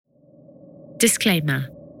Disclaimer.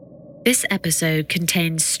 This episode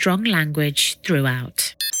contains strong language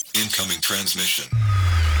throughout. Incoming transmission.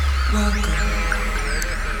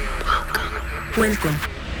 Welcome.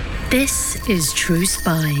 This is True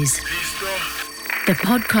Spies, the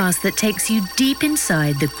podcast that takes you deep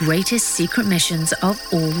inside the greatest secret missions of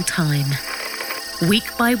all time. Week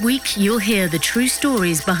by week, you'll hear the true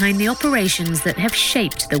stories behind the operations that have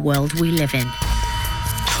shaped the world we live in.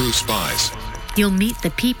 True Spies. You'll meet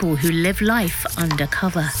the people who live life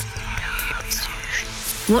undercover.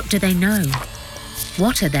 What do they know?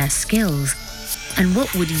 What are their skills? And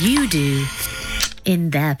what would you do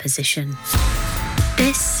in their position?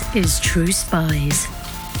 This is True Spies.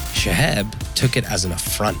 Sheheb took it as an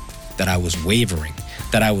affront that I was wavering,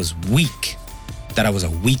 that I was weak, that I was a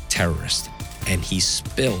weak terrorist. And he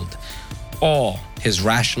spilled all his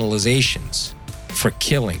rationalizations for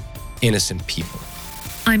killing innocent people.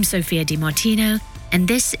 I'm Sophia DiMartino, and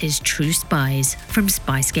this is True Spies from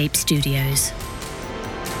Spyscape Studios.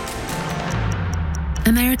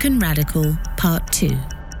 American Radical Part 2,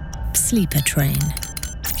 Sleeper Train.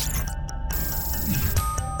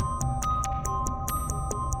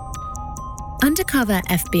 Undercover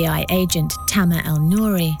FBI agent Tamer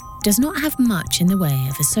El-Nouri does not have much in the way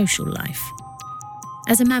of a social life.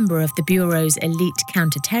 As a member of the Bureau's elite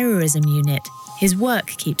counterterrorism unit, his work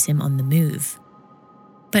keeps him on the move.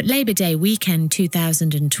 But Labor Day weekend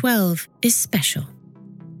 2012 is special.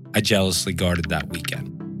 I jealously guarded that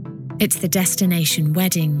weekend. It's the destination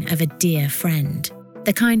wedding of a dear friend,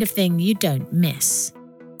 the kind of thing you don't miss.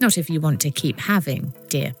 Not if you want to keep having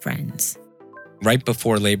dear friends. Right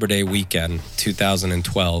before Labor Day weekend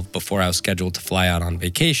 2012, before I was scheduled to fly out on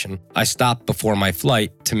vacation, I stopped before my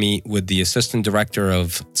flight to meet with the Assistant Director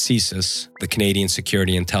of CSIS, the Canadian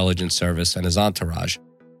Security Intelligence Service, and his entourage.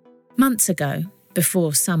 Months ago,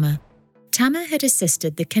 before summer, Tamer had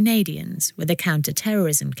assisted the Canadians with a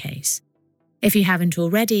counter-terrorism case. If you haven't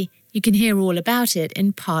already, you can hear all about it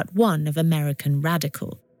in Part 1 of American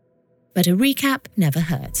Radical. But a recap never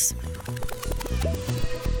hurts.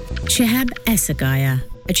 Sheheb Essegaya,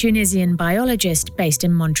 a Tunisian biologist based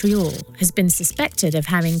in Montreal, has been suspected of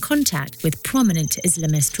having contact with prominent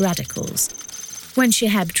Islamist radicals. When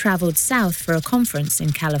Sheheb travelled south for a conference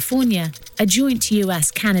in California, a joint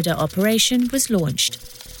US-Canada operation was launched.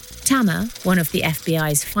 Tamer, one of the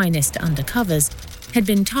FBI's finest undercovers, had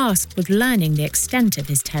been tasked with learning the extent of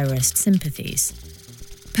his terrorist sympathies.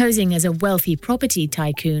 Posing as a wealthy property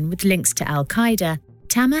tycoon with links to Al-Qaeda,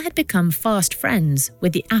 Tamer had become fast friends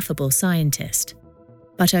with the affable scientist.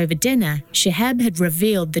 But over dinner, Sheheb had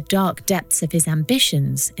revealed the dark depths of his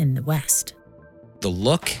ambitions in the West. The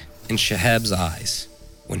look in Sheheb's eyes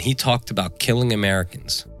when he talked about killing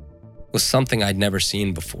Americans was something I'd never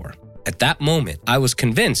seen before. At that moment, I was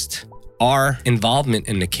convinced our involvement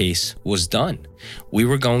in the case was done. We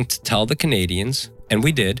were going to tell the Canadians, and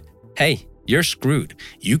we did, hey, you're screwed.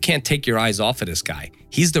 You can't take your eyes off of this guy.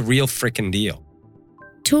 He's the real frickin' deal.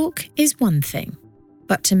 Talk is one thing,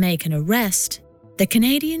 but to make an arrest, the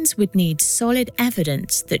Canadians would need solid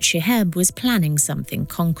evidence that Sheheb was planning something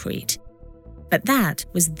concrete. But that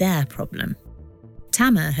was their problem.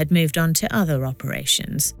 Tamer had moved on to other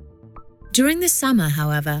operations. During the summer,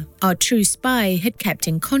 however, our true spy had kept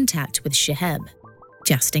in contact with Sheheb,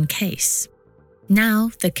 just in case.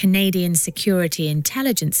 Now, the Canadian Security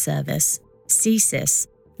Intelligence Service, CSIS,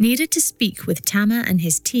 needed to speak with Tamer and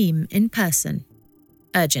his team in person,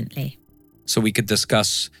 urgently. So we could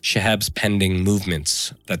discuss Sheheb's pending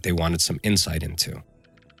movements that they wanted some insight into.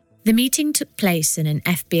 The meeting took place in an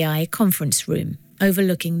FBI conference room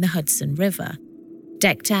overlooking the Hudson River.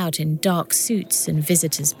 Decked out in dark suits and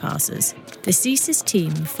visitors' passes, the CSIS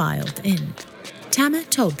team filed in. Tamer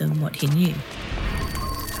told them what he knew.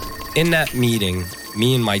 In that meeting,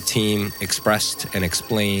 me and my team expressed and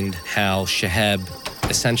explained how Sheheb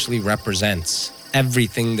essentially represents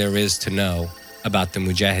everything there is to know about the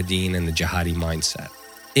Mujahideen and the jihadi mindset.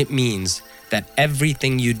 It means that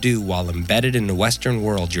everything you do while embedded in the Western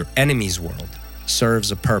world, your enemy's world,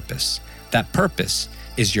 serves a purpose. That purpose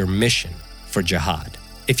is your mission for jihad.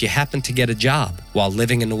 If you happen to get a job while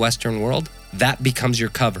living in the Western world, that becomes your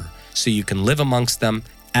cover, so you can live amongst them,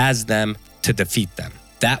 as them, to defeat them.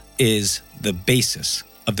 That is the basis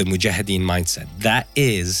of the Mujahideen mindset. That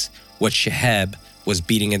is what Sheheb was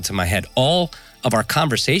beating into my head. All of our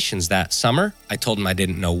conversations that summer, I told him I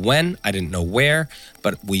didn't know when, I didn't know where,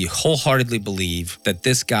 but we wholeheartedly believe that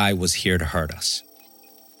this guy was here to hurt us.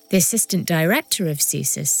 The assistant director of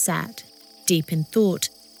CSIS sat, deep in thought,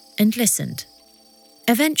 and listened.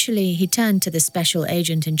 Eventually, he turned to the special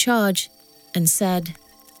agent in charge and said,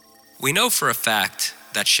 "We know for a fact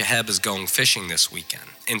that Sheheb is going fishing this weekend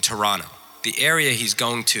in Toronto. the area he's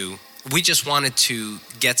going to, we just wanted to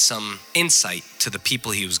get some insight to the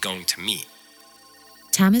people he was going to meet.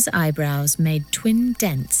 Tamer's eyebrows made twin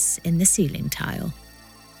dents in the ceiling tile.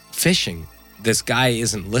 Fishing. This guy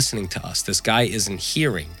isn't listening to us. This guy isn't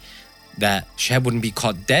hearing that Shiheb wouldn't be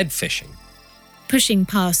caught dead fishing. Pushing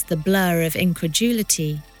past the blur of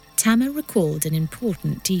incredulity, Tamer recalled an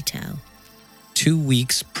important detail. 2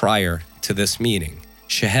 weeks prior to this meeting,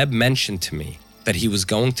 Shiheb mentioned to me that he was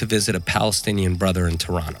going to visit a Palestinian brother in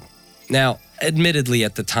Toronto. Now, admittedly,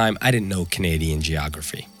 at the time, I didn't know Canadian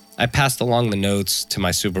geography. I passed along the notes to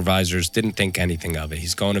my supervisors, didn't think anything of it.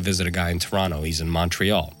 He's going to visit a guy in Toronto. He's in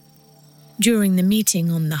Montreal. During the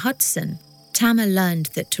meeting on the Hudson, Tamer learned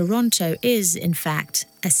that Toronto is, in fact,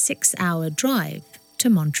 a 6-hour drive to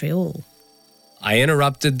Montreal. I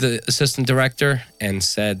interrupted the assistant director and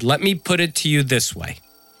said, let me put it to you this way.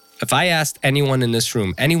 If I asked anyone in this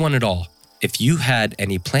room, anyone at all, if you had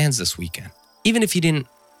any plans this weekend, even if you didn't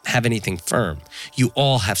have anything firm, you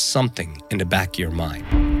all have something in the back of your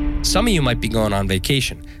mind. Some of you might be going on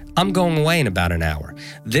vacation. I'm going away in about an hour.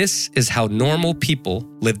 This is how normal people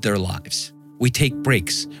live their lives. We take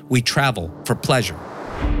breaks. We travel for pleasure.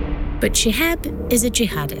 But Shiheb is a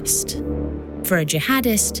jihadist. For a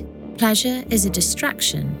jihadist, pleasure is a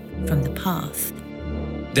distraction from the path.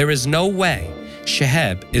 There is no way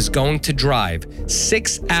Shiheb is going to drive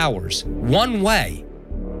 6 hours one way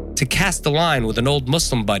to cast a line with an old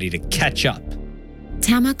Muslim buddy to catch up.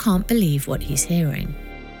 Tamer can't believe what he's hearing.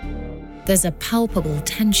 There's a palpable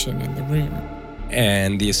tension in the room.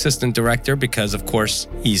 And the assistant director, because of course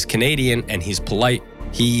he's Canadian and he's polite,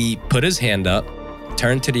 he put his hand up,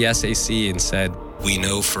 turned to the SAC and said, we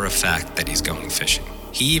know for a fact that he's going fishing.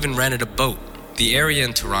 He even rented a boat. The area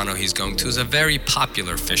in Toronto he's going to is a very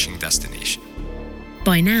popular fishing destination.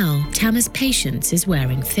 By now, Tamer's patience is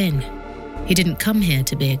wearing thin. He didn't come here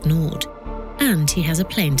to be ignored, and he has a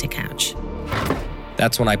plane to catch.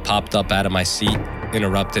 That's when I popped up out of my seat,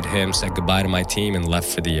 interrupted him, said goodbye to my team, and left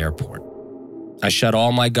for the airport. I shut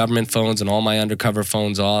all my government phones and all my undercover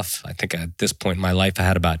phones off. I think at this point in my life I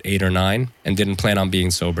had about 8 or 9 and didn't plan on being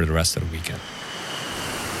sober the rest of the weekend.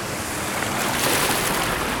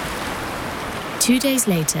 2 days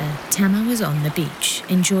later, Tamer was on the beach,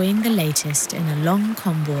 enjoying the latest in a long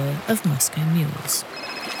convoy of Moscow mules.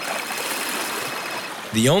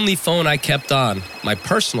 The only phone I kept on, my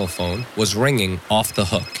personal phone, was ringing off the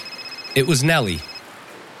hook. It was Nellie.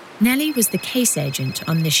 Nellie was the case agent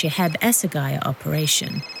on the Shiheb Esagaya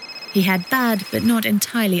operation. He had bad but not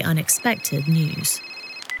entirely unexpected news.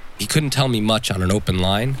 He couldn't tell me much on an open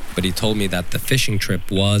line, but he told me that the fishing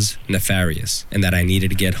trip was nefarious and that I needed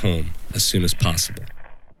to get home as soon as possible.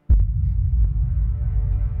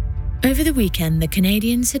 Over the weekend, the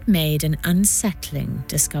Canadians had made an unsettling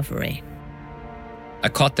discovery. I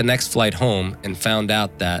caught the next flight home and found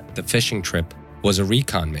out that the fishing trip was a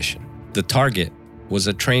recon mission. The target was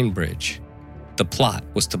a train bridge. The plot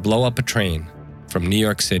was to blow up a train from New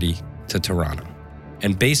York City to Toronto.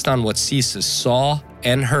 And based on what CSIS saw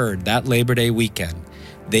and heard that Labor Day weekend,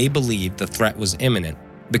 they believed the threat was imminent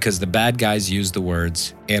because the bad guys used the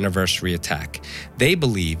words anniversary attack. They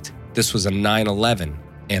believed this was a 9/11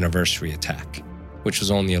 anniversary attack, which was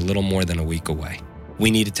only a little more than a week away. We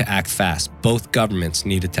needed to act fast. Both governments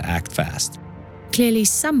needed to act fast. Clearly,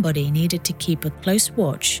 somebody needed to keep a close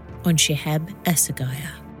watch on Shiheb Esagaya.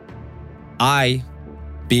 I,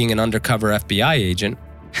 being an undercover FBI agent,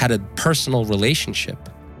 had a personal relationship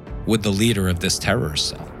with the leader of this terrorist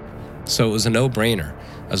cell. So it was a no-brainer.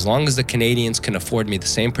 As long as the Canadians can afford me the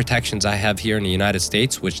same protections I have here in the United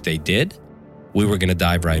States, which they did, we were going to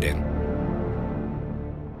dive right in.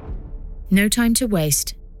 No time to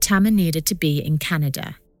waste. Tamer needed to be in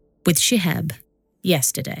Canada with Shiheb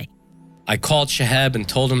yesterday. I called Shiheb and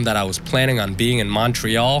told him that I was planning on being in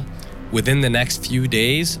Montreal within the next few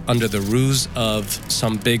days under the ruse of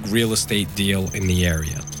some big real estate deal in the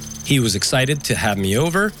area. He was excited to have me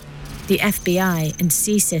over. The FBI and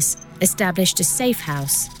CSIS established a safe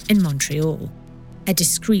house in Montreal, a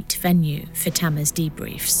discreet venue for Tamer's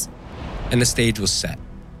debriefs. And the stage was set.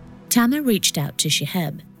 Tamer reached out to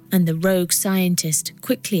Shiheb, and the rogue scientist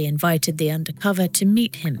quickly invited the undercover to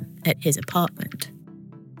meet him at his apartment.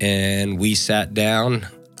 And we sat down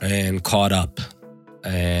and caught up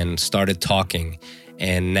and started talking.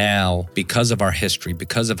 And now, because of our history,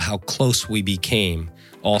 because of how close we became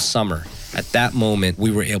all summer, at that moment, we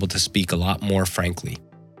were able to speak a lot more frankly.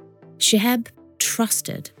 Shiheb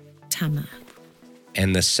trusted Tamer.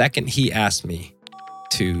 And the second he asked me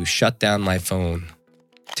to shut down my phone,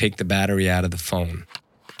 take the battery out of the phone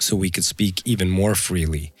so we could speak even more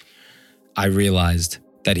freely, I realized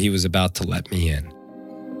that he was about to let me in.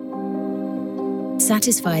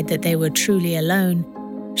 Satisfied that they were truly alone,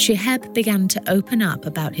 Shihab began to open up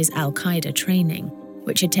about his al-Qaeda training,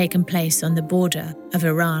 which had taken place on the border of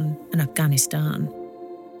Iran and Afghanistan.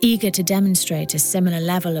 Eager to demonstrate a similar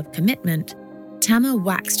level of commitment, Tamer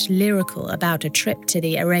waxed lyrical about a trip to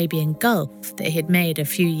the Arabian Gulf that he'd made a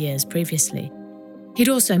few years previously. He'd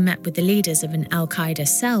also met with the leaders of an al-Qaeda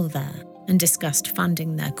cell there and discussed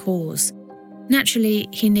funding their cause. Naturally,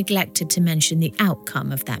 he neglected to mention the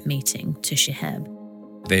outcome of that meeting to Shihab.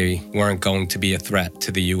 They weren't going to be a threat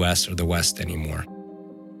to the US or the West anymore.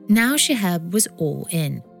 Now Shihab was all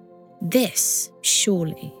in. This,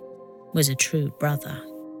 surely, was a true brother.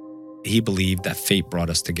 He believed that fate brought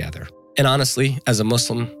us together. And honestly, as a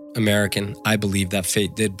Muslim American, I believe that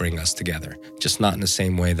fate did bring us together, just not in the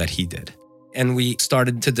same way that he did. And we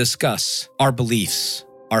started to discuss our beliefs,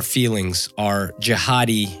 our feelings, our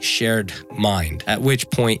jihadi shared mind, at which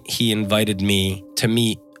point he invited me to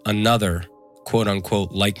meet another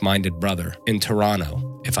quote-unquote like-minded brother in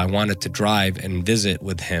Toronto if I wanted to drive and visit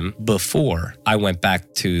with him before I went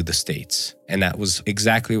back to the States. And that was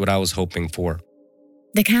exactly what I was hoping for.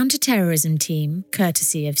 The counter-terrorism team,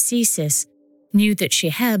 courtesy of CSIS, knew that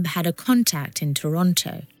Shihab had a contact in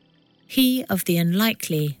Toronto, he of the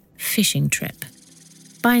unlikely fishing trip.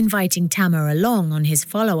 By inviting Tamer along on his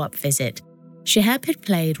follow-up visit, Shihab had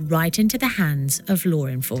played right into the hands of law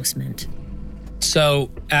enforcement. So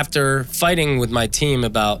after fighting with my team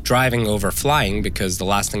about driving over flying, because the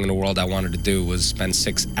last thing in the world I wanted to do was spend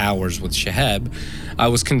 6 hours with Shihab, I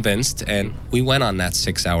was convinced, and we went on that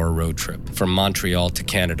 6-hour road trip from Montreal to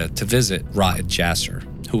Canada to visit Raed Jasser,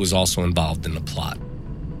 who was also involved in the plot.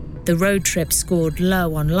 The road trip scored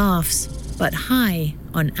low on laughs, but high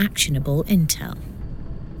on actionable intel.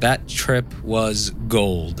 That trip was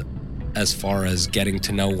gold. As far as getting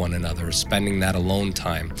to know one another, spending that alone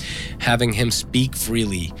time, having him speak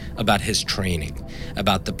freely about his training,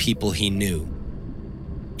 about the people he knew.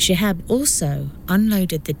 Shihab also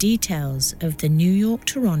unloaded the details of the New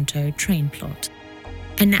York-Toronto train plot,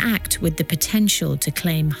 an act with the potential to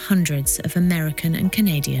claim hundreds of American and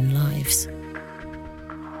Canadian lives.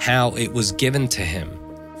 How it was given to him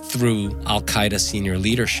through al-Qaeda senior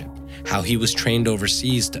leadership. How he was trained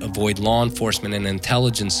overseas to avoid law enforcement and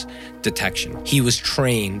intelligence detection. He was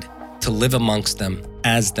trained to live amongst them,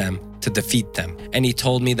 as them, to defeat them. And he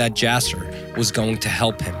told me that Jasser was going to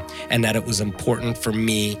help him and that it was important for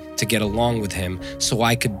me to get along with him so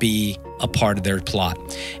I could be a part of their plot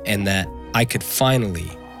and that I could finally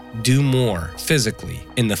do more physically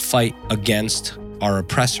in the fight against our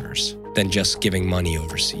oppressors than just giving money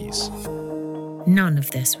overseas. None of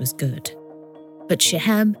this was good. But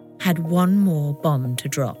Shihab had one more bomb to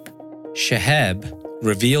drop. Shihab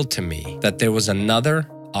revealed to me that there was another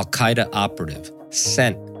al-Qaeda operative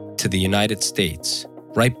sent to the United States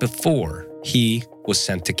right before he was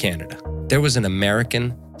sent to Canada. There was an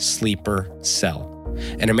American sleeper cell,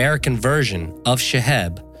 an American version of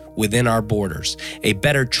Shihab within our borders, a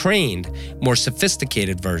better trained, more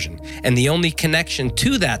sophisticated version. And the only connection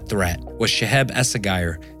to that threat was Shihab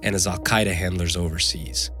Esseghir and his al-Qaeda handlers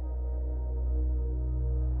overseas.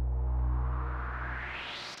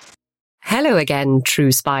 Hello again,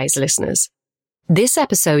 True Spies listeners. This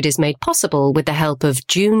episode is made possible with the help of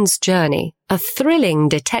June's Journey, a thrilling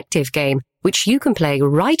detective game which you can play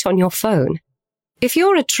right on your phone. If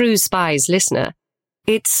you're a True Spies listener,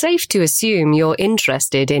 it's safe to assume you're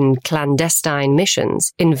interested in clandestine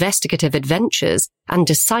missions, investigative adventures, and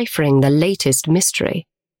deciphering the latest mystery.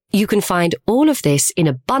 You can find all of this in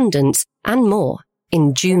abundance and more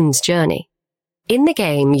in June's Journey. In the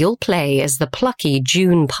game, you'll play as the plucky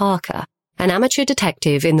June Parker, an amateur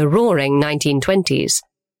detective in the roaring 1920s.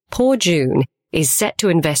 Poor June is set to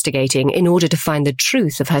investigating in order to find the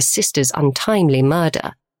truth of her sister's untimely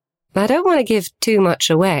murder. I don't want to give too much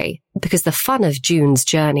away, because the fun of June's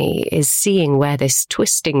Journey is seeing where this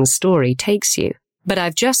twisting story takes you. But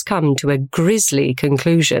I've just come to a grisly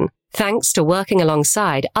conclusion, thanks to working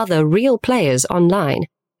alongside other real players online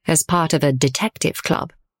as part of a detective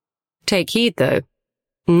club. Take heed, though.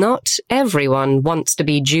 Not everyone wants to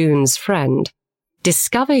be June's friend.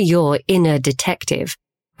 Discover your inner detective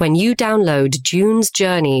when you download June's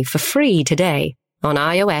Journey for free today on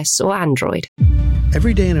iOS or Android.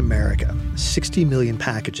 Every day in America, 60 million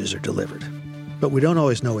packages are delivered, but we don't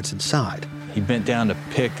always know what's inside. He bent down to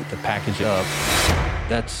pick the package up.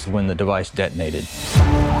 That's when the device detonated.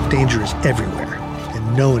 Danger is everywhere,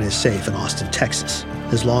 and no one is safe in Austin, Texas,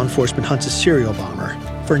 as law enforcement hunts a serial bomber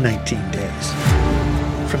for 19 days.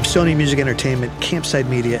 From Sony Music Entertainment, Campside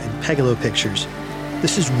Media, and Pegalo Pictures,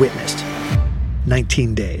 this is Witnessed.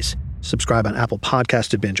 19 Days. Subscribe on Apple Podcasts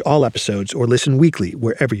to binge all episodes or listen weekly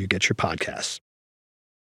wherever you get your podcasts.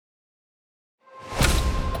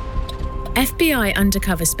 FBI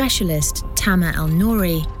undercover specialist Tamer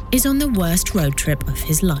El-Nouri is on the worst road trip of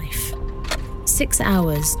his life. 6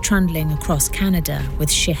 hours trundling across Canada with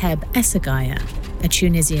Shihab Essegaya, a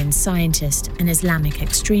Tunisian scientist and Islamic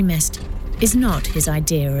extremist, is not his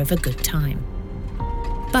idea of a good time.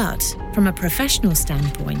 But from a professional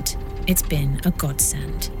standpoint, it's been a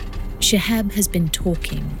godsend. Shihab has been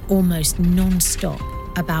talking almost non-stop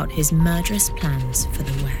about his murderous plans for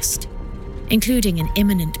the West, including an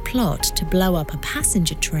imminent plot to blow up a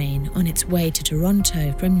passenger train on its way to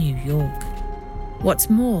Toronto from New York. What's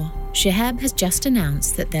more, Shihab has just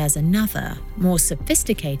announced that there's another, more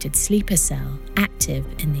sophisticated sleeper cell active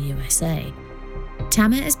in the USA.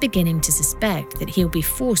 Tamer is beginning to suspect that he'll be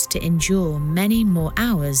forced to endure many more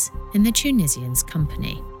hours in the Tunisian's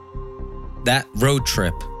company. That road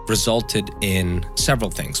trip resulted in several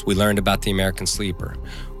things. We learned about the American sleeper.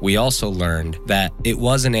 We also learned that it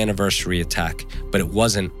was an anniversary attack, but it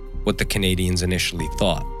wasn't what the Canadians initially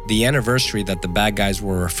thought. The anniversary that the bad guys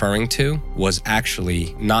were referring to was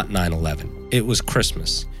actually not 9/11. It was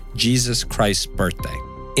Christmas, Jesus Christ's birthday.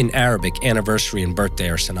 In Arabic, anniversary and birthday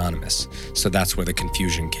are synonymous, so that's where the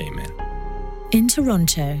confusion came in. In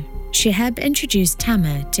Toronto, Shihab introduced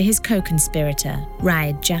Tamer to his co-conspirator,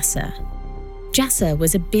 Raed Jasser. Jasser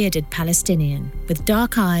was a bearded Palestinian with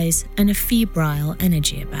dark eyes and a febrile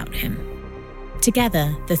energy about him.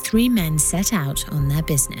 Together, the three men set out on their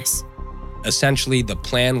business. Essentially, the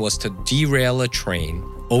plan was to derail a train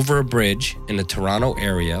over a bridge in the Toronto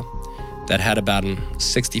area that had about a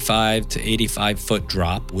 65 to 85-foot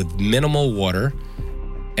drop with minimal water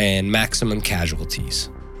and maximum casualties.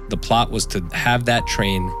 The plot was to have that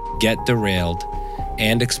train get derailed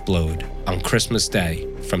and explode on Christmas Day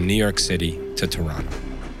from New York City to Toronto.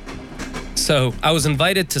 So I was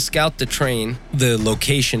invited to scout the train, the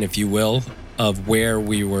location, if you will, of where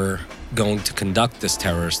we were going to conduct this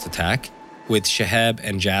terrorist attack with Shihab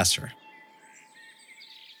and Jasser.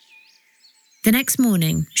 The next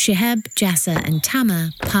morning, Shihab, Jasser, and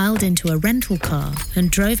Tamer piled into a rental car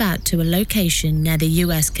and drove out to a location near the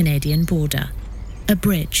US-Canadian border, a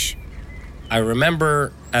bridge. I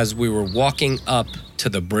remember as we were walking up to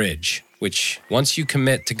the bridge, which once you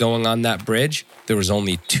commit to going on that bridge, there was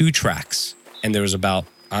only 2 tracks. And there was about,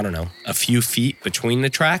 a few feet between the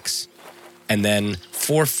tracks, and then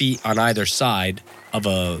 4 feet on either side of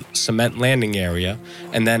a cement landing area,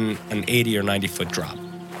 and then an 80 or 90-foot drop.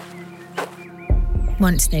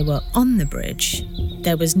 Once they were on the bridge,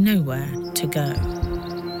 there was nowhere to go.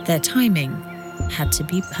 Their timing had to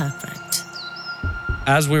be perfect.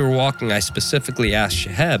 As we were walking, I specifically asked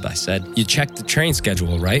Shihab, I said, "You checked the train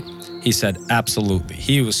schedule, right?" He said, "Absolutely."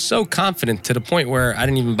 He was so confident to the point where I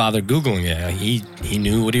didn't even bother Googling it. He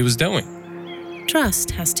knew what he was doing. Trust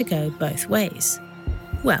has to go both ways.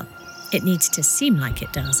 Well, it needs to seem like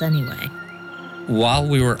it does anyway. While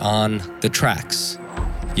we were on the tracks,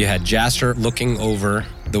 you had Jasser looking over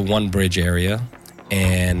the one bridge area,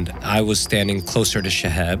 and I was standing closer to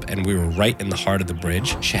Shihab, and we were right in the heart of the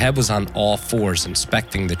bridge. Shihab was on all fours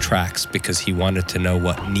inspecting the tracks because he wanted to know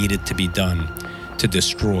what needed to be done to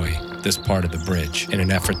destroy this part of the bridge in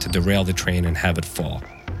an effort to derail the train and have it fall.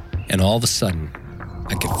 And all of a sudden,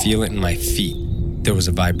 I could feel it in my feet. There was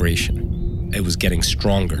a vibration. It was getting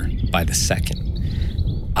stronger by the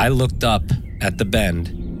second. I looked up at the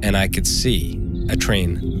bend, and I could see a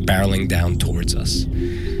train barreling down towards us.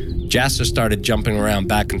 Jasser started jumping around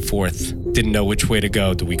back and forth, didn't know which way to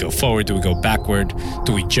go. Do we go forward? Do we go backward?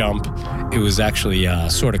 Do we jump? It was actually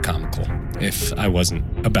sort of comical if I wasn't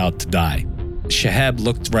about to die. Shihab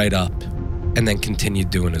looked right up and then continued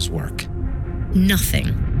doing his work.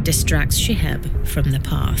 Nothing distracts Shihab from the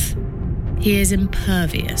path. He is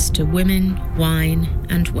impervious to women, wine,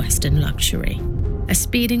 and Western luxury. A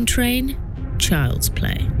speeding train, child's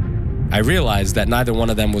play. I realized that neither one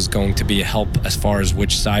of them was going to be a help as far as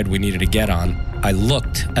which side we needed to get on. I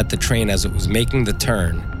looked at the train as it was making the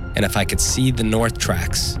turn, and if I could see the north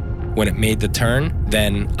tracks when it made the turn,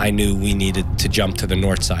 then I knew we needed to jump to the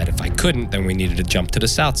north side. If I couldn't, then we needed to jump to the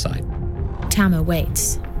south side. Tamer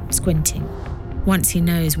waits, squinting. Once he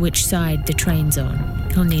knows which side the train's on,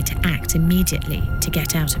 he'll need to act immediately to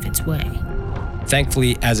get out of its way.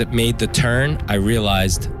 Thankfully, as it made the turn, I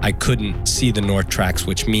realized I couldn't see the north tracks,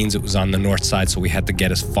 which means it was on the north side, so we had to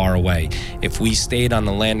get as far away. If we stayed on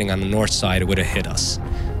the landing on the north side, it would have hit us.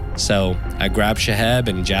 So I grabbed Shihab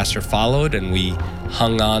and Jasser followed, and we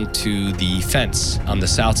hung on to the fence on the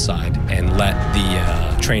south side and let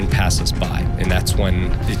the train pass us by. And that's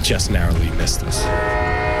when it just narrowly missed us.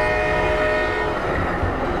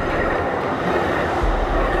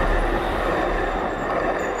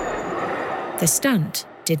 The stunt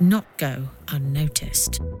did not go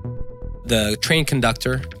unnoticed. The train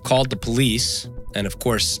conductor called the police, and of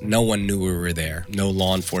course, no one knew we were there. No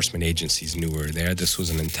law enforcement agencies knew we were there. This was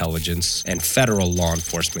an intelligence and federal law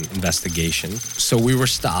enforcement investigation. So we were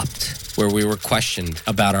stopped, where we were questioned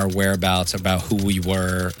about our whereabouts, about who we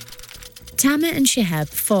were. Tamer and Shihab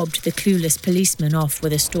fobbed the clueless policeman off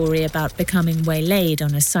with a story about becoming waylaid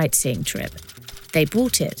on a sightseeing trip. They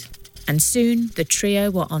bought it, and soon the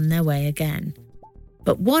trio were on their way again.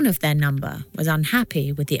 But one of their number was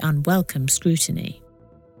unhappy with the unwelcome scrutiny.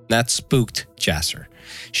 That spooked Jasser.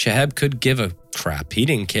 Shihab could give a crap. He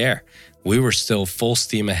didn't care. We were still full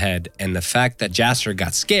steam ahead, and the fact that Jasser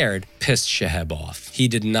got scared pissed Shihab off. He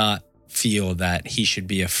did not feel that he should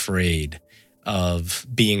be afraid of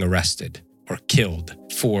being arrested or killed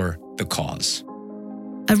for the cause.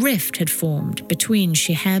 A rift had formed between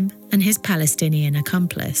Shihab and his Palestinian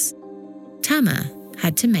accomplice. Tamer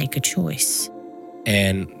had to make a choice.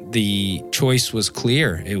 And the choice was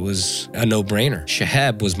clear. It was a no-brainer.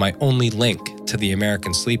 Shihab was my only link to the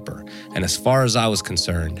American sleeper. And as far as I was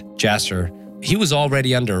concerned, Jasser, he was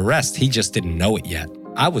already under arrest. He just didn't know it yet.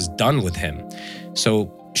 I was done with him. So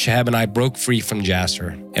Shihab and I broke free from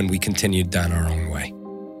Jasser, and we continued down our own way.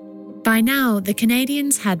 By now, the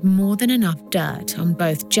Canadians had more than enough dirt on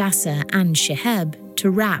both Jasser and Shihab to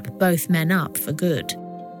wrap both men up for good.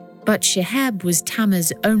 But Shihab was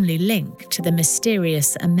Tamer's only link to the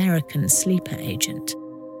mysterious American sleeper agent.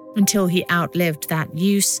 Until he outlived that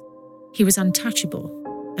use, he was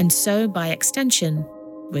untouchable, and so, by extension,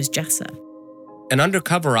 was Jasser. An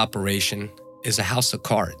undercover operation is a house of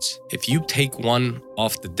cards. If you take one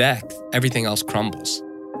off the deck, everything else crumbles.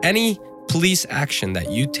 Any police action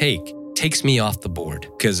that you take takes me off the board,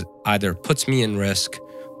 because either puts me in risk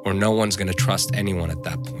or no one's going to trust anyone at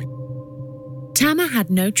that point. Tamer had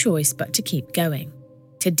no choice but to keep going,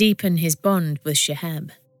 to deepen his bond with Shihab.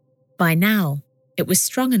 By now, it was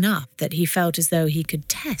strong enough that he felt as though he could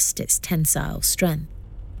test its tensile strength.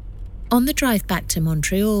 On the drive back to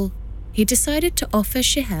Montreal, he decided to offer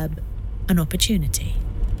Shihab an opportunity.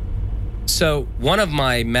 So one of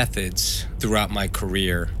my methods throughout my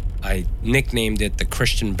career, I nicknamed it the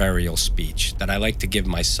Christian burial speech that I like to give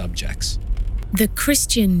my subjects. The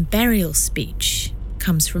Christian burial speech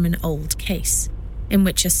comes from an old case in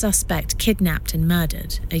which a suspect kidnapped and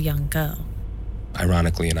murdered a young girl.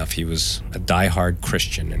 Ironically enough, he was a diehard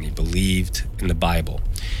Christian and he believed in the Bible.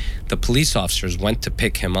 The police officers went to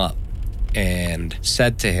pick him up and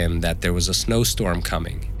said to him that there was a snowstorm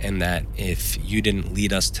coming and that if you didn't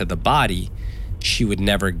lead us to the body, she would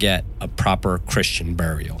never get a proper Christian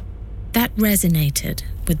burial. That resonated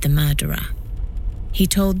with the murderer. He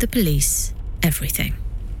told the police everything.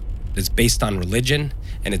 It's based on religion,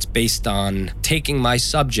 and it's based on taking my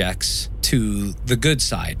subjects to the good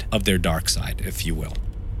side of their dark side, if you will.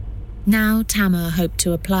 Now Tamer hoped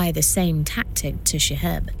to apply the same tactic to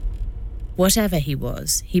Shihab. Whatever he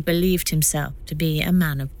was, he believed himself to be a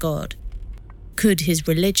man of God. Could his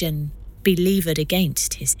religion be levered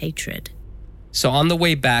against his hatred? So on the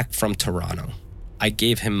way back from Toronto, I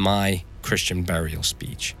gave him my Christian burial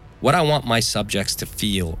speech. What I want my subjects to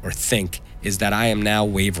feel or think is that I am now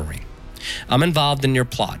wavering. I'm involved in your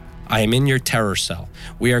plot. I am in your terror cell.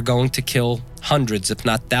 We are going to kill hundreds, if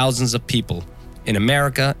not thousands of people in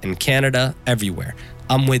America, in Canada, everywhere.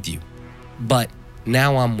 I'm with you. But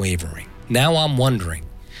now I'm wavering. Now I'm wondering,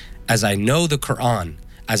 as I know the Quran,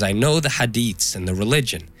 as I know the hadiths and the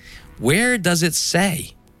religion, where does it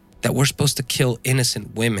say that we're supposed to kill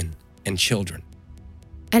innocent women and children?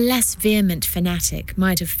 A less vehement fanatic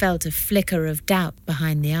might have felt a flicker of doubt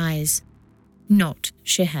behind the eyes. Not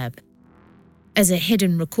Shihab. As a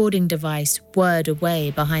hidden recording device whirred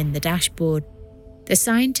away behind the dashboard, the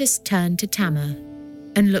scientist turned to Tamer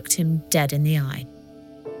and looked him dead in the eye.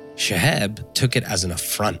 Shihab took it as an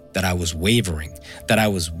affront that I was wavering, that I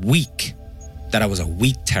was weak, that I was a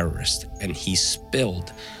weak terrorist, and he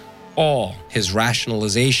spilled all his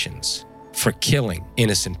rationalizations for killing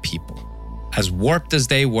innocent people. As warped as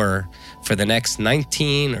they were, for the next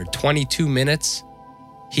 19 or 22 minutes,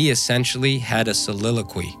 he essentially had a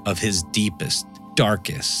soliloquy of his deepest,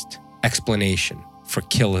 darkest explanation for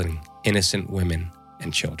killing innocent women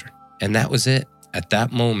and children. And that was it. At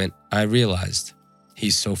that moment, I realized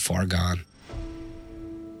he's so far gone.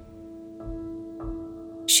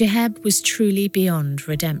 Shihab was truly beyond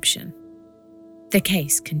redemption. The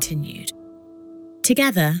case continued.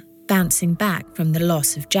 Together, bouncing back from the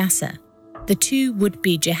loss of Jasser, the two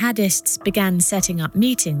would-be jihadists began setting up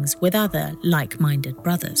meetings with other like-minded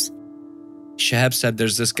brothers. Shihab said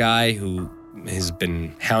there's this guy who has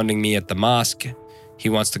been hounding me at the mosque. He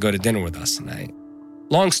wants to go to dinner with us tonight.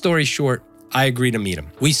 Long story short, I agree to meet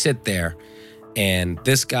him. We sit there, and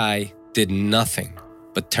this guy did nothing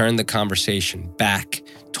but turn the conversation back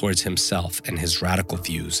towards himself and his radical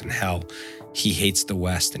views and how he hates the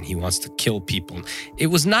West and he wants to kill people. It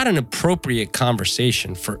was not an appropriate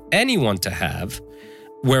conversation for anyone to have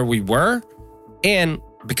where we were, and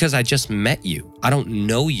because I just met you. I don't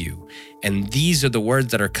know you. And these are the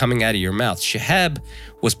words that are coming out of your mouth. Shihab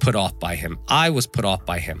was put off by him. I was put off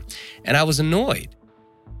by him. And I was annoyed.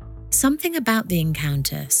 Something about the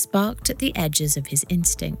encounter sparked at the edges of his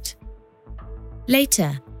instinct.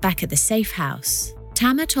 Later, back at the safe house,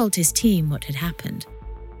 Tamer told his team what had happened.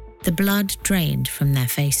 The blood drained from their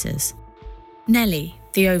faces. Nellie,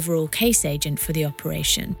 the overall case agent for the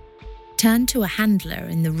operation, turned to a handler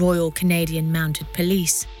in the Royal Canadian Mounted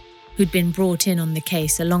Police who'd been brought in on the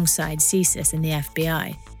case alongside CSIS and the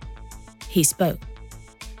FBI. He spoke.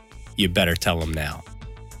 You better tell him now.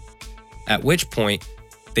 At which point,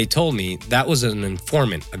 they told me that was an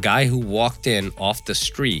informant, a guy who walked in off the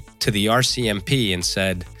street to the RCMP and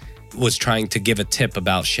said, was trying to give a tip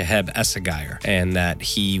about Shihab Esseghir and that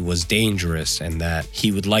he was dangerous and that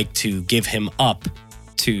he would like to give him up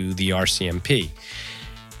to the RCMP.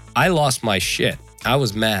 I lost my shit. I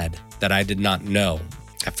was mad that I did not know.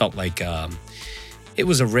 I felt like it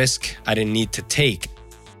was a risk I didn't need to take.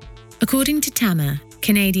 According to Tamer,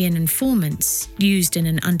 Canadian informants used in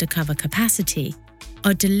an undercover capacity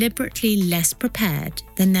are deliberately less prepared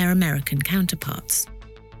than their American counterparts.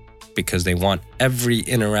 Because they want every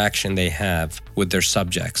interaction they have with their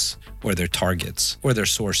subjects or their targets or their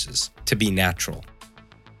sources to be natural.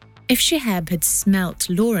 If Shihab had smelt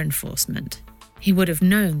law enforcement, he would have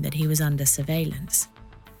known that he was under surveillance.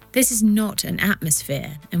 This is not an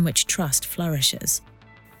atmosphere in which trust flourishes.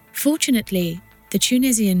 Fortunately, the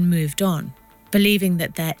Tunisian moved on, believing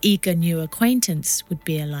that their eager new acquaintance would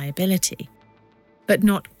be a liability. But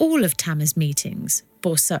not all of Tamer's meetings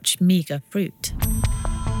bore such meager fruit.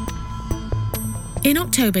 In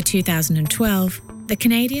October 2012, the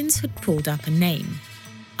Canadians had pulled up a name,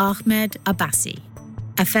 Ahmed Abbasi.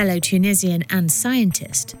 A fellow Tunisian and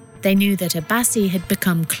scientist, they knew that Abbasi had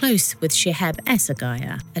become close with Shihab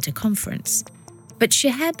Esseghir at a conference. But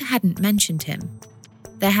Shihab hadn't mentioned him.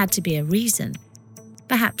 There had to be a reason,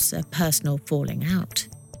 perhaps a personal falling out.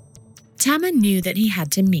 Tamer knew that he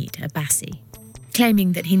had to meet Abbasi,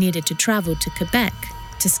 claiming that he needed to travel to Quebec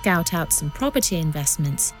to scout out some property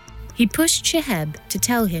investments. He pushed Shihab to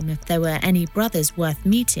tell him if there were any brothers worth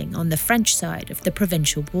meeting on the French side of the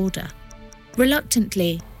provincial border.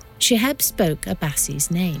 Reluctantly, Shihab spoke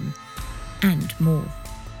Abbasi's name, and more.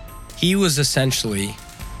 He was essentially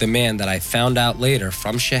the man that I found out later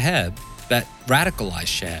from Shihab that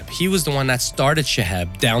radicalized Shihab. He was the one that started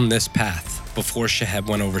Shihab down this path before Shihab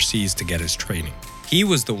went overseas to get his training. He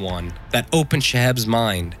was the one that opened Shihab's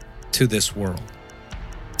mind to this world.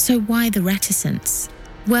 So why the reticence?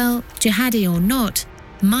 Well, jihadi or not,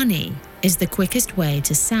 money is the quickest way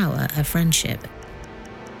to sour a friendship.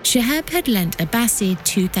 Shihab had lent Abbasi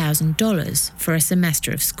 $2,000 for a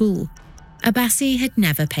semester of school. Abbasi had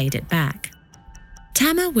never paid it back.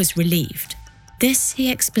 Tamer was relieved. This,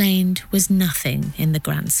 he explained, was nothing in the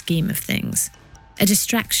grand scheme of things, a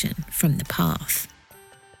distraction from the path.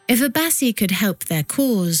 If Abbasi could help their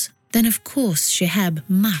cause, then of course Shihab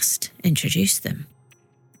must introduce them.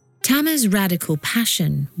 Tamer's radical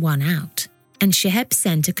passion won out, and Shihab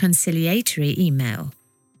sent a conciliatory email.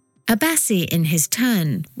 Abbasi, in his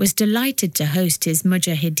turn, was delighted to host his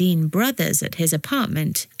Mujahideen brothers at his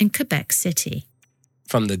apartment in Quebec City.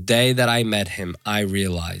 From the day that I met him, I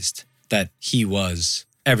realized that he was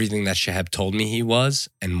everything that Shihab told me he was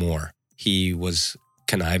and more. He was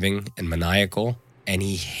conniving and maniacal, and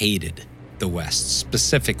he hated the West,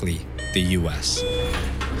 specifically the US.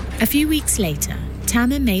 A few weeks later,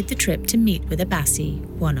 Tamer made the trip to meet with Abbasi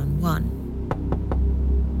one-on-one.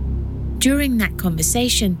 During that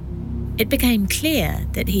conversation, it became clear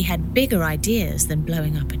that he had bigger ideas than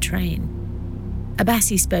blowing up a train.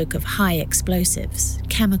 Abbasi spoke of high explosives,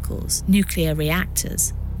 chemicals, nuclear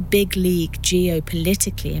reactors, big league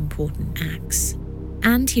geopolitically important acts,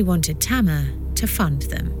 and he wanted Tamer to fund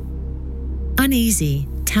them. Uneasy,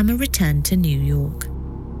 Tamer returned to New York.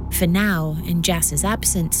 For now, in Jasser's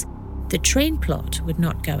absence, the train plot would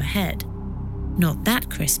not go ahead. Not that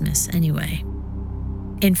Christmas, anyway.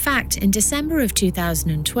 In fact, in December of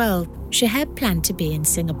 2012, Shihab planned to be in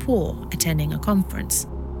Singapore attending a conference.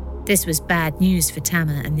 This was bad news for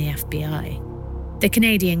Tamer and the FBI. The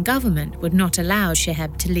Canadian government would not allow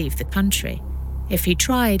Shihab to leave the country. If he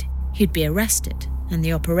tried, he'd be arrested, and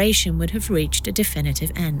the operation would have reached a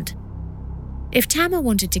definitive end. If Tamer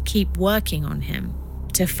wanted to keep working on him,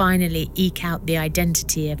 to finally eke out the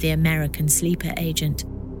identity of the American sleeper agent,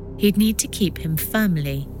 he'd need to keep him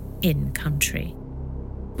firmly in-country.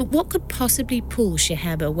 But what could possibly pull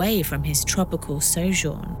Shihab away from his tropical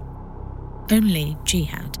sojourn? Only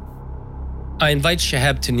jihad. I invite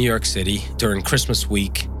Shihab to New York City during Christmas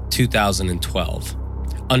week 2012,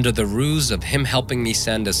 under the ruse of him helping me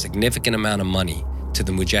send a significant amount of money to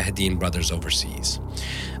the Mujahideen brothers overseas.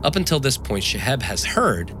 Up until this point, Shihab has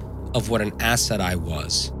heard of what an asset I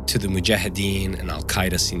was to the Mujahideen and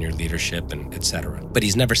Al-Qaeda senior leadership and etc. But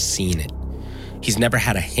he's never seen it. He's never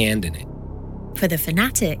had a hand in it. For the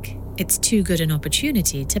fanatic, it's too good an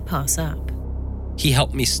opportunity to pass up. He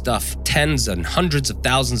helped me stuff tens and hundreds of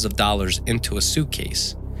thousands of dollars into a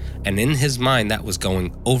suitcase. And in his mind, that was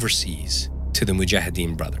going overseas to the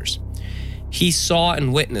Mujahideen brothers. He saw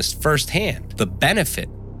and witnessed firsthand the benefit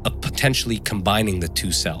of potentially combining the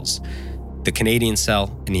two cells, the Canadian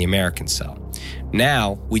cell and the American cell.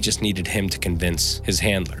 Now, we just needed him to convince his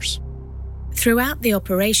handlers. Throughout the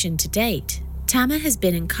operation to date, Tamer has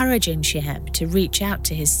been encouraging Shihab to reach out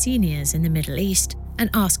to his seniors in the Middle East and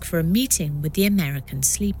ask for a meeting with the American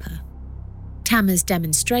sleeper. Tamer's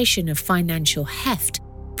demonstration of financial heft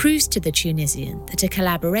proves to the Tunisian that a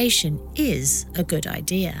collaboration is a good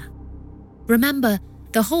idea. Remember,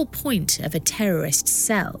 the whole point of a terrorist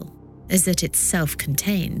cell is that it's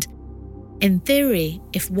self-contained. In theory,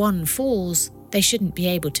 if one falls, they shouldn't be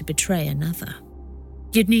able to betray another.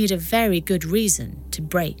 You'd need a very good reason to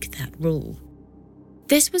break that rule.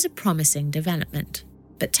 This was a promising development,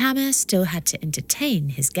 but Tamer still had to entertain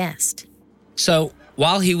his guest. So,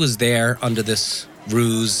 while he was there under this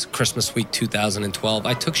ruse, Christmas week 2012,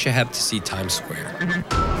 I took Shihab to see Times Square.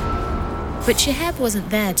 But Shihab wasn't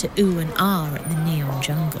there to ooh and ah at the neon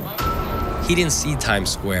jungle. He didn't see Times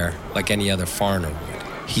Square like any other foreigner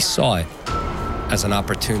would. He saw it as an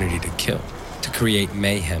opportunity to kill, to create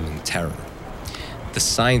mayhem and terror. The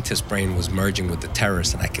scientist brain was merging with the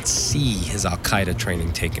terrorist, and I could see his Al-Qaeda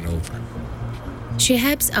training taking over.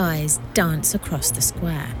 Shihab's eyes dance across the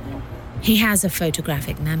square. He has a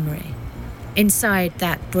photographic memory. Inside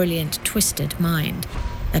that brilliant, twisted mind,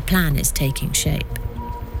 a plan is taking shape.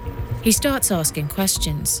 He starts asking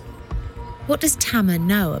questions. What does Tamer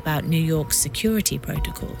know about New York's security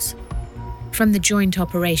protocols? From the Joint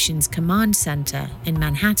Operations Command Center in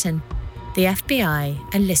Manhattan, the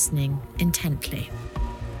FBI are listening intently.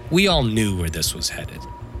 We all knew where this was headed.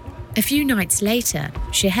 A few nights later,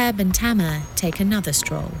 Shihab and Tamer take another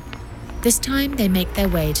stroll. This time they make their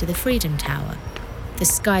way to the Freedom Tower, the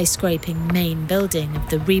skyscraping main building of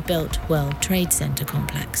the rebuilt World Trade Center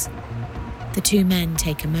complex. The two men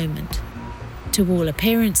take a moment. To all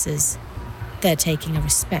appearances, they're taking a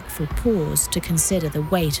respectful pause to consider the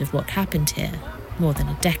weight of what happened here more than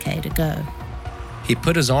a decade ago. He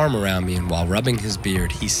put his arm around me, and while rubbing his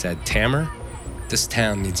beard, he said, "Tamer, this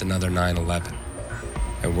town needs another 9/11,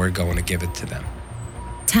 and we're going to give it to them."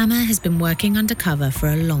 Tamer has been working undercover for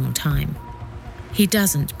a long time. He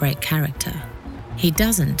doesn't break character. He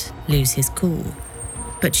doesn't lose his cool.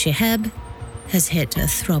 But Shihab has hit a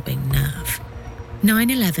throbbing nerve.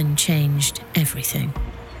 9/11 changed everything.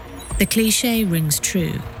 The cliché rings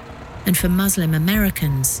true, and for Muslim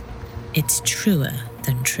Americans, it's truer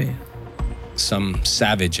than true. Some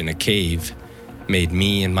savage in a cave made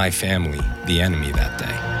me and my family the enemy that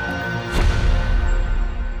day.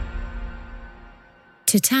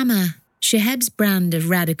 To Tamer, Shihab's brand of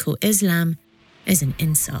radical Islam is an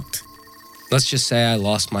insult. Let's just say I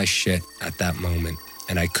lost my shit at that moment,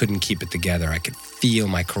 and I couldn't keep it together. I could feel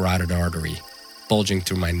my carotid artery bulging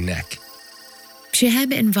through my neck.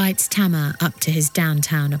 Shihab invites Tamer up to his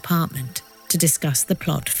downtown apartment to discuss the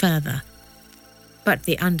plot further. But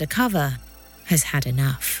the undercover has had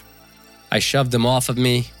enough. I shoved him off of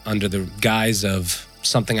me under the guise of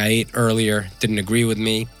something I ate earlier didn't agree with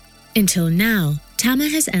me. Until now, Tamer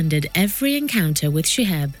has ended every encounter with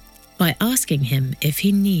Shihab by asking him if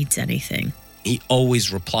he needs anything. He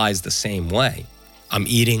always replies the same way. I'm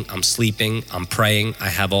eating, I'm sleeping, I'm praying, I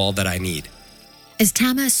have all that I need. As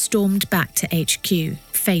Tamer stormed back to HQ,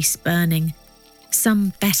 face burning,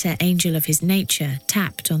 some better angel of his nature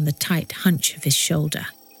tapped on the tight hunch of his shoulder.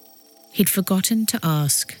 He'd forgotten to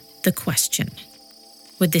ask the question.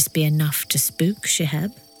 Would this be enough to spook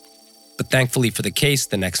Shihab? But thankfully for the case,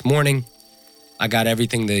 the next morning, I got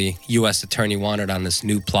everything the U.S. attorney wanted on this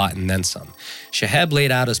new plot and then some. Shihab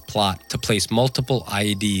laid out his plot to place multiple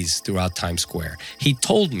IEDs throughout Times Square. He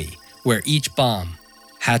told me where each bomb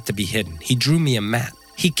had to be hidden. He drew me a map.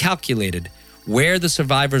 He calculated where the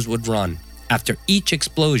survivors would run after each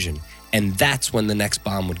explosion, and that's when the next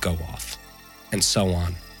bomb would go off. And so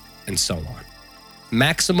on, and so on.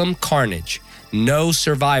 Maximum carnage, no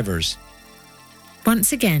survivors.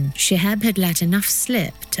 Once again, Shihab had let enough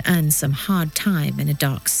slip to earn some hard time in a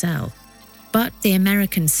dark cell. But the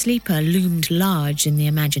American sleeper loomed large in the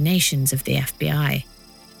imaginations of the FBI.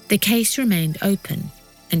 The case remained open,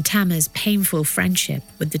 and Tamer's painful friendship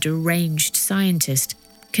with the deranged scientist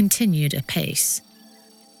continued apace.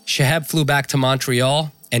 Shihab flew back to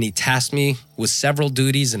Montreal, and he tasked me with several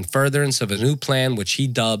duties in furtherance of a new plan which he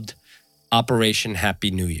dubbed Operation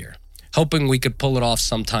Happy New Year, hoping we could pull it off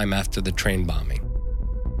sometime after the train bombing.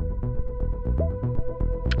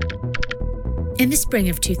 In the spring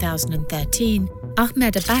of 2013,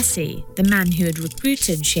 Ahmed Abbasi, the man who had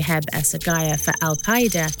recruited Shihab Asagaya for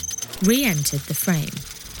Al-Qaeda, re-entered the frame.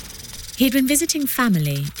 He'd been visiting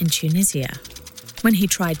family in Tunisia. When he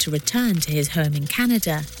tried to return to his home in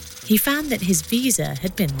Canada, he found that his visa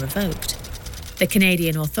had been revoked. The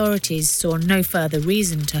Canadian authorities saw no further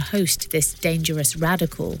reason to host this dangerous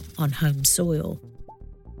radical on home soil.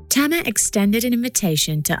 Tamer extended an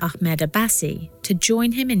invitation to Ahmed Abbasi to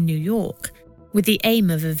join him in New York, with the aim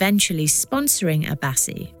of eventually sponsoring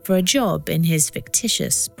Abbasi for a job in his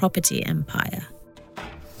fictitious property empire.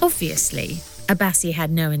 Obviously, Abbasi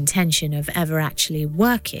had no intention of ever actually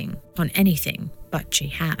working on anything but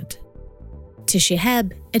jihad. To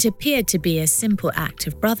Shihab, it appeared to be a simple act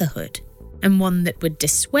of brotherhood, and one that would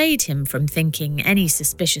dissuade him from thinking any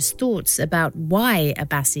suspicious thoughts about why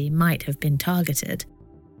Abbasi might have been targeted.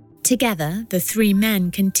 Together, the three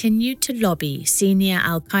men continued to lobby senior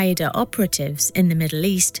Al-Qaeda operatives in the Middle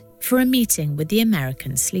East for a meeting with the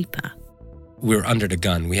American sleeper. We were under the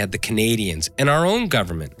gun. We had the Canadians and our own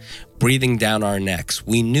government breathing down our necks.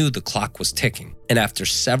 We knew the clock was ticking. And after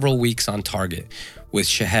several weeks on target with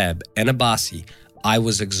Shihab and Abbasi, I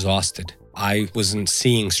was exhausted. I wasn't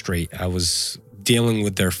seeing straight. I was dealing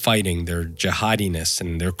with their fighting, their jihadiness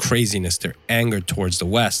and their craziness, their anger towards the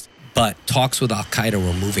West. But talks with Al-Qaeda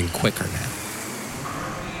were moving quicker now.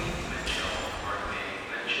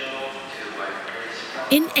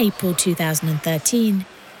 In April 2013,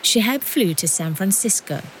 Shihab flew to San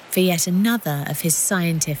Francisco for yet another of his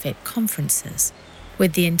scientific conferences,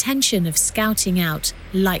 with the intention of scouting out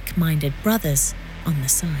like-minded brothers on the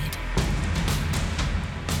side.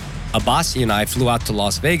 Abbasi and I flew out to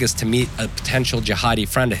Las Vegas to meet a potential jihadi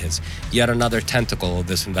friend of his, yet another tentacle of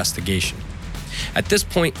this investigation. At this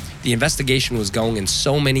point, the investigation was going in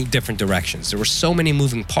so many different directions. There were so many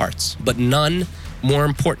moving parts, but none more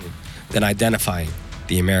important than identifying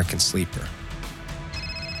the American sleeper.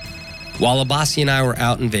 While Abbasi and I were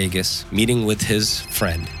out in Vegas, meeting with his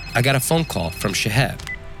friend, I got a phone call from Shihab.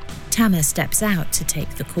 Tamer steps out to take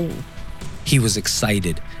the call. He was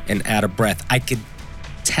excited and out of breath. I could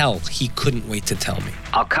tell he couldn't wait to tell me.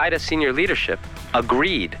 Al-Qaeda senior leadership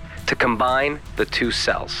agreed to combine the two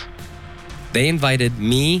cells. They invited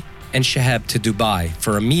me and Shihab to Dubai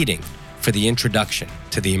for a meeting for the introduction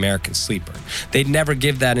to the American sleeper. They'd never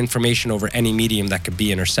give that information over any medium that could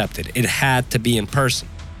be intercepted. It had to be in person.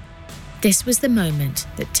 This was the moment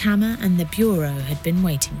that Tamer and the Bureau had been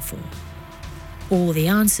waiting for. All the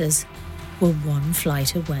answers were one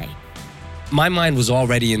flight away. My mind was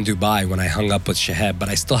already in Dubai when I hung up with Shihab, but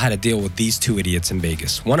I still had to deal with these two idiots in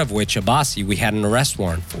Vegas, one of which, Abbasi, we had an arrest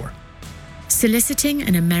warrant for. Soliciting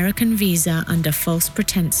an American visa under false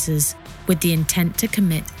pretenses with the intent to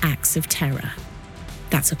commit acts of terror.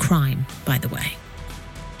 That's a crime, by the way.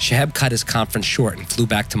 Shihab cut his conference short and flew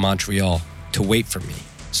back to Montreal to wait for me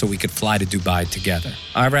so we could fly to Dubai together.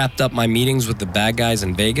 I wrapped up my meetings with the bad guys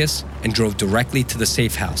in Vegas and drove directly to the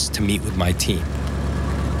safe house to meet with my team.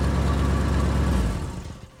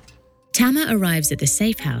 Tamer arrives at the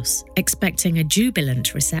safe house expecting a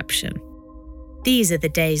jubilant reception. These are the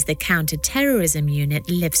days the counter-terrorism unit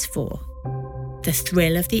lives for. The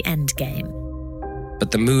thrill of the end game.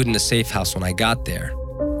 But the mood in the safe house when I got there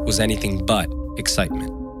was anything but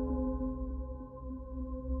excitement.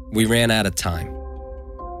 We ran out of time.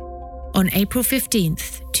 On April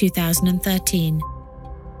 15th, 2013,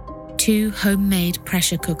 2 homemade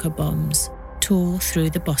pressure cooker bombs tore through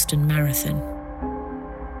the Boston Marathon.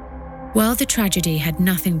 While the tragedy had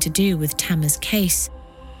nothing to do with Tamer's case,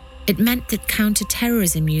 it meant that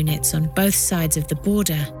counter-terrorism units on both sides of the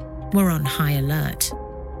border were on high alert.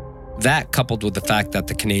 That, coupled with the fact that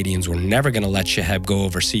the Canadians were never going to let Shihab go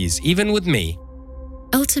overseas, even with me.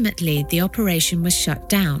 Ultimately, the operation was shut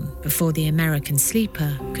down before the American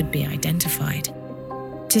sleeper could be identified.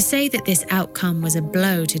 To say that this outcome was a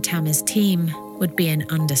blow to Tamer's team would be an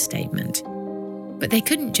understatement. But they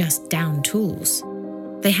couldn't just down tools.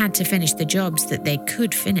 They had to finish the jobs that they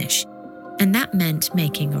could finish, and that meant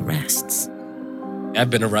making arrests. I've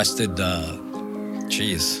been arrested,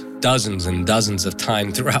 dozens and dozens of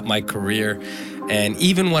times throughout my career, And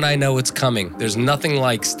even when I know it's coming, there's nothing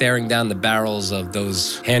like staring down the barrels of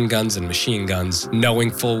those handguns and machine guns,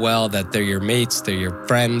 knowing full well that they're your mates, they're your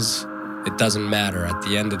friends. It doesn't matter. At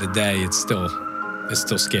the end of the day, it's still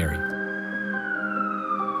scary.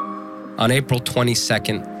 On April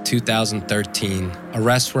 22nd, 2013,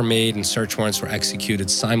 arrests were made and search warrants were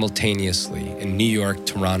executed simultaneously in New York,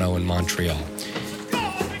 Toronto, and Montreal.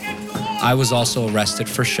 I was also arrested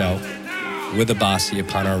for show with Abbasi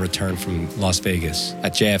upon our return from Las Vegas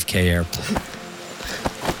at JFK Airport.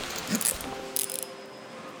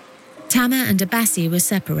 Tamer and Abbasi were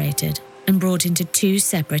separated and brought into two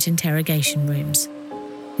separate interrogation rooms.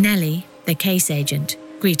 Nellie, the case agent,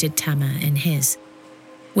 greeted Tamer in his.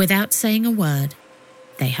 Without saying a word,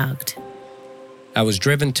 they hugged. I was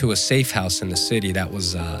driven to a safe house in the city. That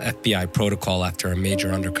was FBI protocol after a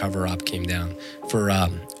major undercover op came down for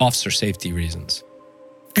officer safety reasons.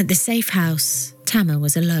 At the safe house, Tamer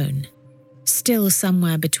was alone, still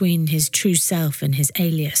somewhere between his true self and his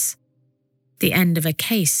alias. The end of a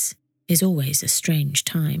case is always a strange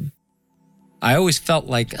time. I always felt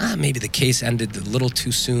like maybe the case ended a little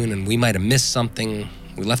too soon and we might have missed something.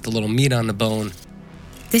 We left a little meat on the bone.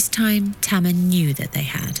 This time, Tamer knew that they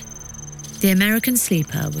had. The American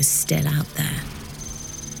sleeper was still out there.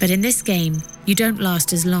 But in this game, you don't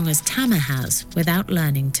last as long as Tamer has without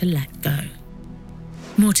learning to let go.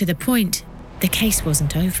 More to the point, the case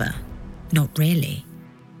wasn't over. Not really.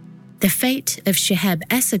 The fate of Shihab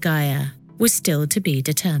Esagaya was still to be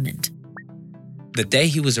determined. The day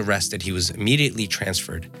he was arrested, he was immediately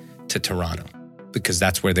transferred to Toronto because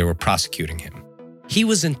that's where they were prosecuting him. He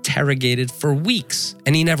was interrogated for weeks,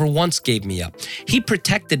 and he never once gave me up. He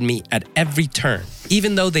protected me at every turn,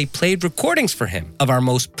 even though they played recordings for him of our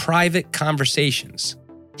most private conversations.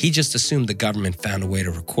 He just assumed the government found a way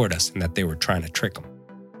to record us and that they were trying to trick him.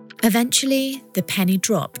 Eventually, the penny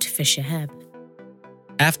dropped for Shihab.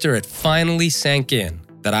 After it finally sank in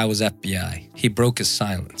that I was FBI, he broke his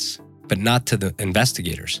silence, but not to the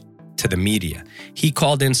investigators, to the media. He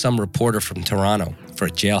called in some reporter from Toronto for a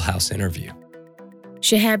jailhouse interview.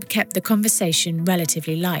 Shihab kept the conversation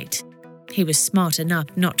relatively light. He was smart enough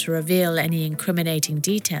not to reveal any incriminating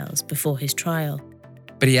details before his trial.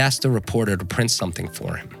 But he asked the reporter to print something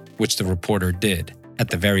for him, which the reporter did at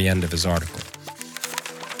the very end of his article.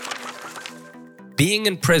 Being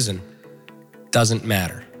in prison doesn't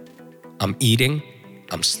matter. I'm eating,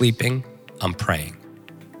 I'm sleeping, I'm praying.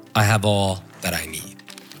 I have all that I need.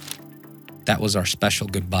 That was our special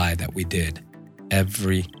goodbye that we did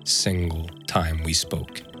every single time we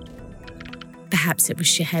spoke. Perhaps it was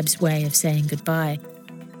Shihab's way of saying goodbye.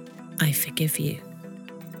 I forgive you.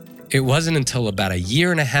 It wasn't until about a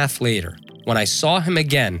year and a half later, when I saw him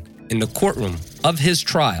again in the courtroom of his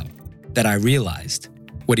trial, that I realized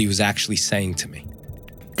what he was actually saying to me.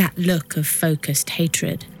 That look of focused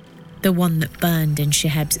hatred, the one that burned in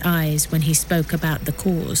Shihab's eyes when he spoke about the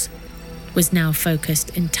cause, was now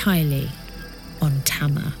focused entirely on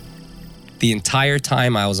Tamer. The entire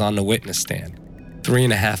time I was on the witness stand,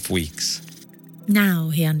 3.5 weeks. Now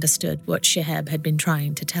he understood what Shihab had been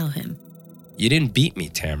trying to tell him. You didn't beat me,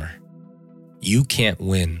 Tamer. You can't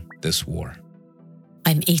win this war.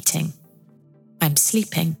 I'm eating. I'm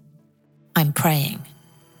sleeping. I'm praying.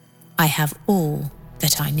 I have all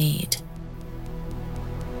that I need.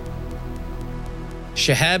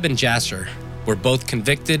 Shihab and Jasser were both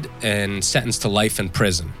convicted and sentenced to life in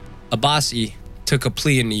prison. Abbasi took a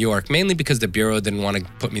plea in New York, mainly because the Bureau didn't want to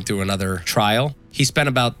put me through another trial. He spent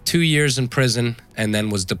about 2 years in prison and then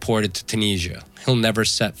was deported to Tunisia. He'll never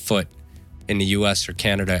set foot in the US or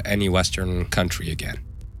Canada, any Western country again.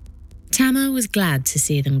 Tamer was glad to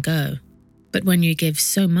see them go. But when you give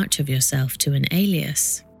so much of yourself to an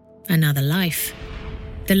alias, another life,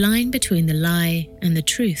 the line between the lie and the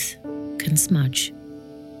truth can smudge.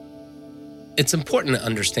 It's important to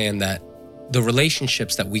understand that the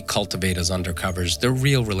relationships that we cultivate as undercovers, they're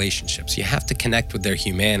real relationships. You have to connect with their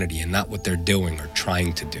humanity and not what they're doing or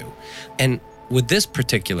trying to do. And with this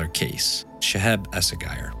particular case, Shihab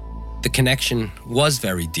Esagaya, the connection was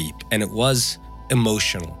very deep and it was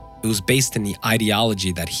emotional. It was based in the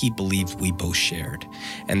ideology that he believed we both shared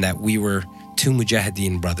and that we were two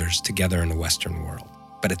Mujahideen brothers together in the Western world.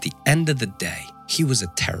 But at the end of the day, he was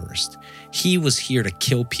a terrorist. He was here to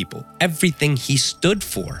kill people. Everything he stood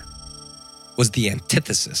for was the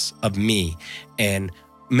antithesis of me and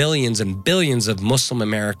millions and billions of Muslim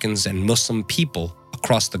Americans and Muslim people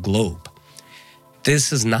across the globe.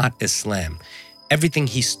 This is not Islam. Everything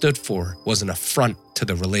he stood for was an affront to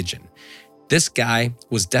the religion. This guy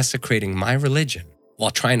was desecrating my religion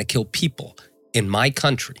while trying to kill people in my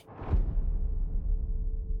country.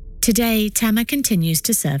 Today, Tamer continues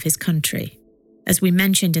to serve his country. As we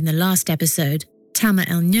mentioned in the last episode, Tamer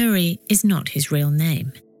El-Nouri is not his real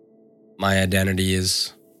name. My identity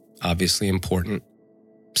is obviously important.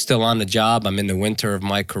 Still on the job. I'm in the winter of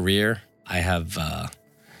my career. I have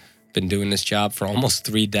been doing this job for almost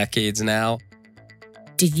 3 decades now.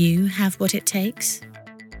 Do you have what it takes?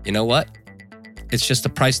 You know what? It's just a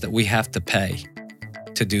price that we have to pay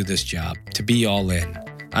to do this job, to be all in.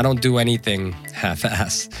 I don't do anything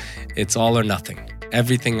half-ass. It's all or nothing.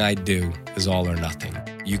 Everything I do is all or nothing.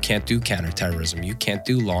 You can't do counterterrorism. You can't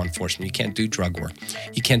do law enforcement. You can't do drug work.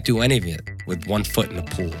 You can't do any of it with one foot in the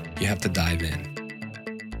pool. You have to dive in.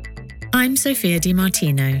 I'm Sophia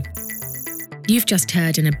DiMartino. You've just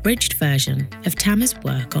heard an abridged version of Tamer's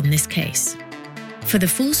work on this case. For the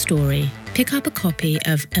full story, pick up a copy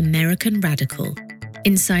of American Radical,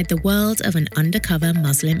 Inside the World of an Undercover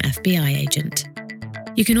Muslim FBI Agent.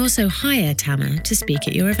 You can also hire Tamer to speak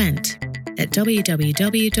at your event at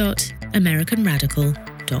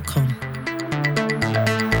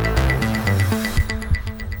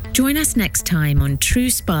www.americanradical.com. Join us next time on True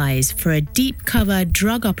Spies for a deep cover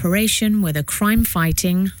drug operation with a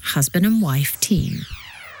crime-fighting husband and wife team.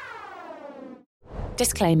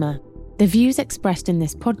 Disclaimer. The views expressed in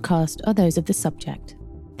this podcast are those of the subject.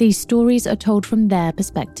 These stories are told from their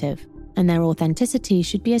perspective, and their authenticity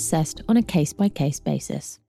should be assessed on a case-by-case basis.